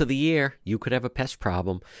 12 months of the year, you could have a pest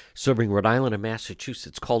problem. Serving Rhode Island and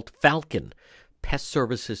Massachusetts, called Falcon Pest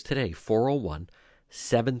Services today,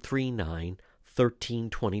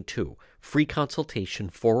 401-739-1322. Free consultation,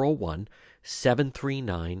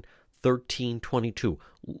 401-739-1322.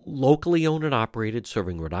 Locally owned and operated,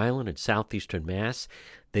 serving Rhode Island and southeastern Mass.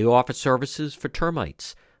 They offer services for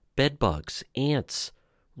termites, bed bugs, ants,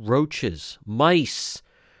 roaches, mice,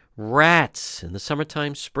 rats, in the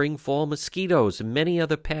summertime, spring, fall, mosquitoes, and many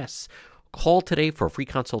other pests. Call today for a free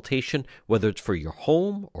consultation, whether it's for your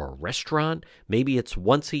home or a restaurant. Maybe it's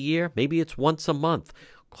once a year, maybe it's once a month.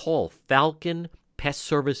 Call Falcon Pest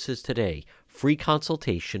Services today. Free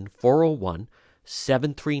consultation,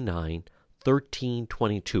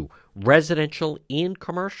 401-739-1322. Residential and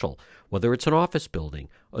commercial, whether it's an office building,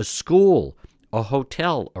 a school, a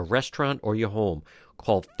hotel, a restaurant, or your home.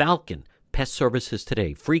 Call Falcon Pest Services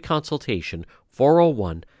today. Free consultation,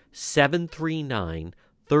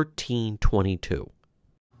 401-739-1322.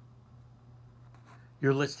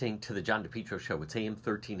 You're listening to the John DePietro Show. It's AM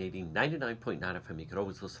 1380, 99.9 FM. You can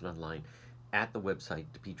always listen online at the website,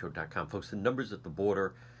 depetro.com. Folks, the numbers at the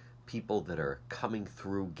border, people that are coming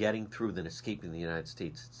through, getting through, then escaping the United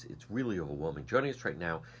States, it's really overwhelming. Joining us right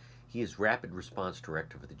now, he is Rapid Response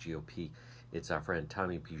Director for the GOP. It's our friend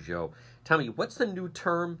Tommy Peugeot. Tommy, what's the new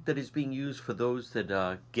term that is being used for those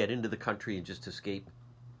that get into the country and just escape?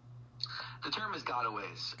 The term is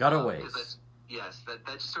gotaways. Gotaways. Yes, that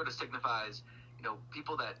just sort of signifies,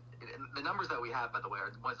 people that, the numbers that we have, by the way, are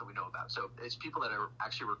the ones that we know about. So it's people that are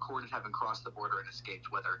actually recorded having crossed the border and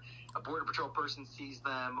escaped, whether a Border Patrol person sees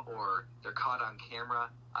them or they're caught on camera.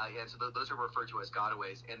 And so those are referred to as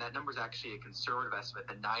gotaways. And that number is actually a conservative estimate.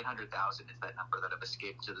 The 900,000 is that number that have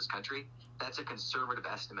escaped to this country. That's a conservative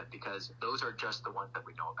estimate because those are just the ones that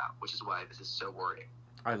we know about, which is why this is so worrying.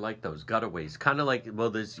 I like those gotaways. Kind of like,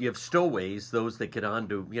 well, you have stowaways, those that get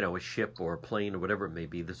onto, a ship or a plane or whatever it may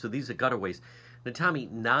be. So these are gotaways. Now, Tommy,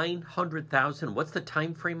 900,000, what's the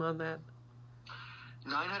time frame on that?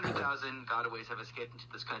 900,000 gotaways have escaped into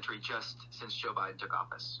this country just since Joe Biden took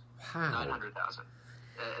office. Wow. 900,000.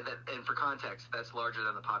 And for context, that's larger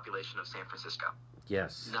than the population of San Francisco.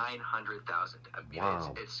 Yes. 900,000. I mean,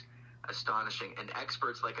 wow. It's astonishing. And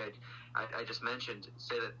experts, like I just mentioned,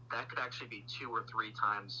 say that could actually be 2 or 3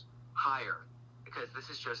 times higher because this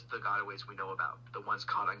is just the gotaways we know about, the ones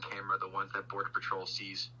caught on camera, the ones that Border Patrol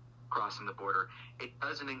sees crossing the border. It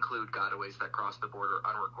doesn't include gotaways that cross the border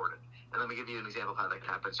unrecorded. And let me give you an example of how that can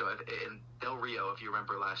happen. So in Del Rio, if you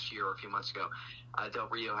remember last year or a few months ago, Del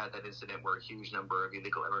Rio had that incident where a huge number of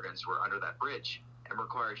illegal immigrants were under that bridge and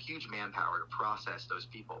required huge manpower to process those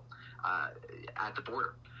people at the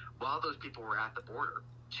border. While those people were at the border,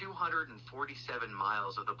 247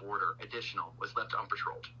 miles of the border additional was left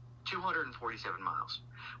unpatrolled. 247 miles.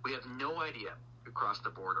 We have no idea who crossed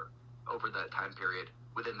the border over that time period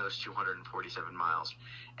within those 247 miles.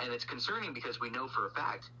 And it's concerning because we know for a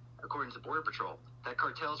fact, according to Border Patrol, that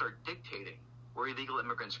cartels are dictating where illegal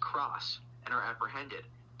immigrants cross and are apprehended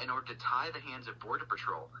in order to tie the hands of Border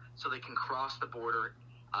Patrol so they can cross the border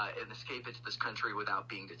and escape into this country without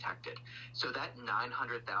being detected. So that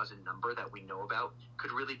 900,000 number that we know about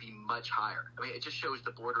could really be much higher. I mean, it just shows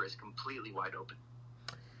the border is completely wide open.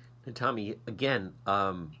 And Tommy, again,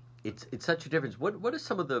 it's such a difference. What are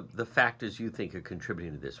some of the factors you think are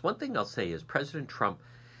contributing to this? One thing I'll say is President Trump,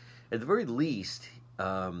 at the very least,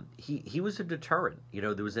 he was a deterrent.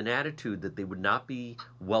 There was an attitude that they would not be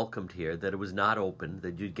welcomed here, that it was not open,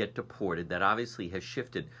 that you'd get deported. That obviously has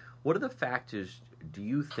shifted. What are the factors do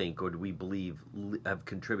you think or do we believe have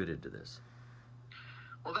contributed to this?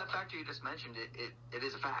 Well, that factor you just mentioned, it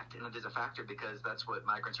is a fact, and it is a factor because that's what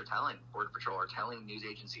migrants are telling Border Patrol, are telling news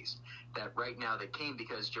agencies, that right now they came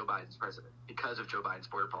because Joe Biden's president, because of Joe Biden's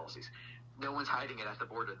border policies. No one's hiding it at the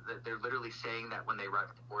border. They're literally saying that when they arrive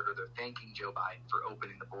at the border, they're thanking Joe Biden for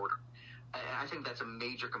opening the border. And I think that's a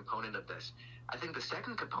major component of this. I think the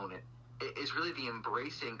second component is really the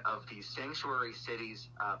embracing of these sanctuary cities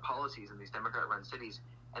policies in these Democrat-run cities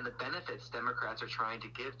and the benefits Democrats are trying to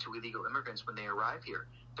give to illegal immigrants when they arrive here.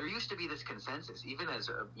 There used to be this consensus, even as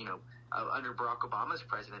under Barack Obama's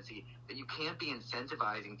presidency, that you can't be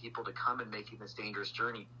incentivizing people to come and making this dangerous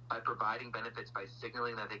journey by providing benefits, by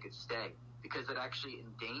signaling that they could stay, because it actually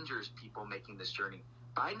endangers people making this journey.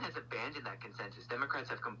 Biden has abandoned that consensus. Democrats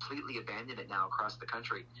have completely abandoned it now across the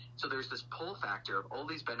country. So there's this pull factor of all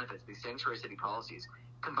these benefits, these sanctuary city policies,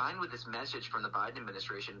 combined with this message from the Biden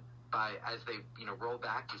administration as they roll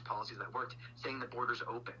back these policies that worked, saying the border's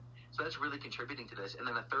open. So that's really contributing to this. And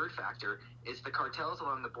then the third factor is the cartels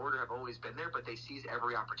along the border have always been there, but they seize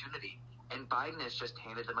every opportunity. And Biden has just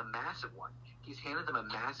handed them a massive one. He's handed them a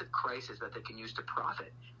massive crisis that they can use to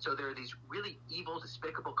profit. So there are these really evil,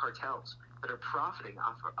 despicable cartels that are profiting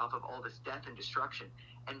off of all this death and destruction.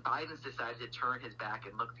 And Biden's decided to turn his back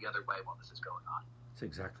and look the other way while this is going on. That's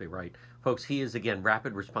exactly right. Folks, he is, again,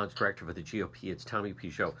 Rapid Response Director for the GOP. It's Tommy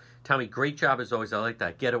Peugeot. Tommy, great job as always. I like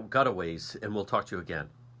that. Get gutaways, and we'll talk to you again.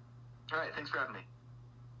 All right. Thanks for having me.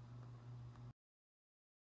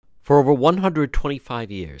 For over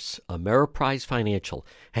 125 years, Ameriprise Financial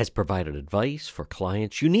has provided advice for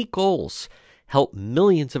clients' unique goals, help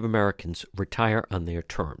millions of Americans retire on their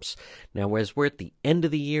terms. Now, as we're at the end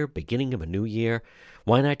of the year, beginning of a new year,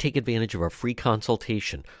 why not take advantage of our free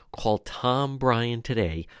consultation? Call Tom Bryan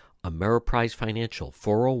today, Ameriprise Financial,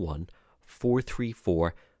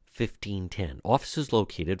 401-434-1510. Offices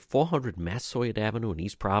located 400 Massasoit Avenue in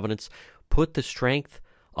East Providence. Put the strength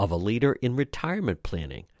of a leader in retirement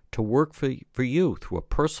planning to work for you through a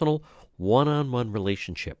personal one-on-one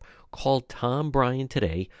relationship. Call Tom Bryan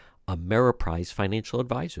today, Ameriprise Financial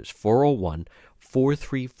Advisors,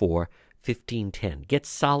 401-434-1510. Get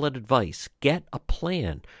solid advice. Get a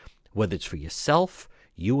plan, whether it's for yourself,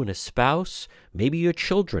 you and a spouse, maybe your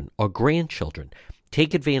children or grandchildren.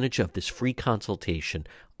 Take advantage of this free consultation,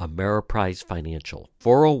 Ameriprise Financial,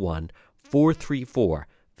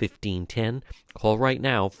 401-434-1510. Call right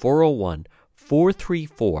now,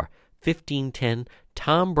 401-434-1510.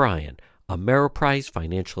 Tom Bryan, Ameriprise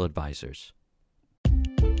Financial Advisors.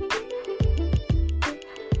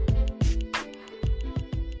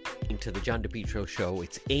 To the John DePietro Show.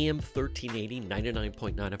 It's AM 1380,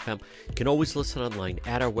 99.9 FM. You can always listen online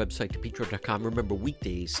at our website, DePietro.com. Remember,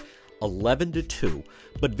 weekdays, 11 to 2.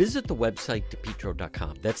 But visit the website,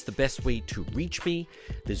 DePietro.com. That's the best way to reach me.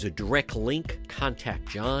 There's a direct link. Contact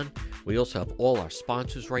John. We also have all our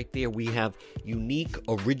sponsors right there. We have unique,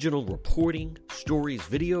 original reporting, stories,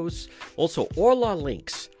 videos. Also, all our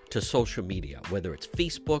links to social media, whether it's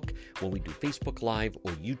Facebook, when we do Facebook Live,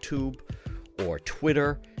 or YouTube, or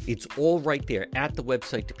Twitter. It's all right there at the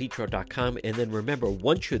website, DePietro.com. And then remember,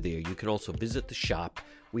 once you're there, you can also visit the shop.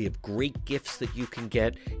 We have great gifts that you can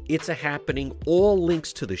get. It's a happening. All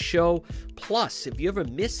links to the show. Plus, if you ever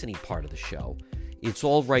miss any part of the show, it's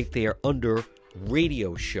all right there under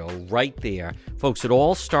radio show right there. Folks, it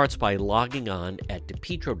all starts by logging on at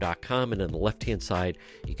DePietro.com. And on the left-hand side,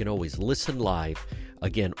 you can always listen live.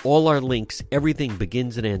 Again, all our links, everything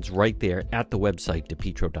begins and ends right there at the website,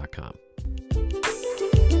 DePietro.com.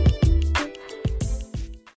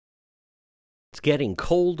 Getting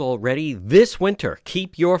cold already this winter.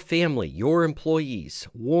 Keep your family, your employees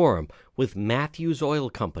warm with Matthews Oil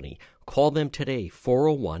Company. Call them today,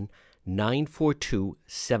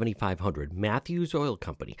 401-942-7500. Matthews Oil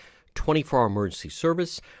Company, 24-hour emergency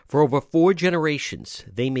service. For over 4 generations,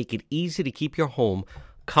 they make it easy to keep your home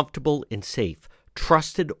comfortable and safe.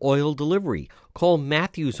 Trusted oil delivery. Call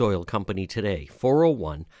Matthews Oil Company today,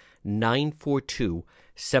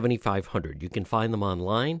 401-942-7500. You can find them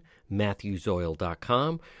online,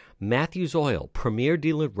 MatthewsOil.com. Matthews Oil, premier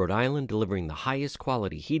dealer in Rhode Island, delivering the highest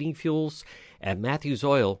quality heating fuels. At Matthews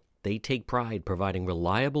Oil, they take pride providing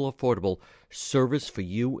reliable, affordable service for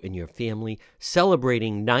you and your family.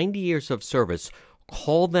 Celebrating 90 years of service.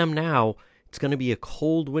 Call them now. It's going to be a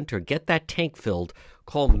cold winter. Get that tank filled.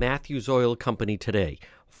 Call Matthews Oil Company today,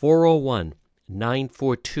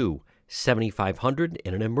 401-942-7500.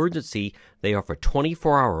 In an emergency, they offer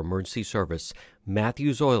 24-hour emergency service.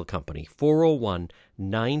 Matthews Oil Company,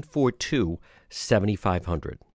 401-942-7500.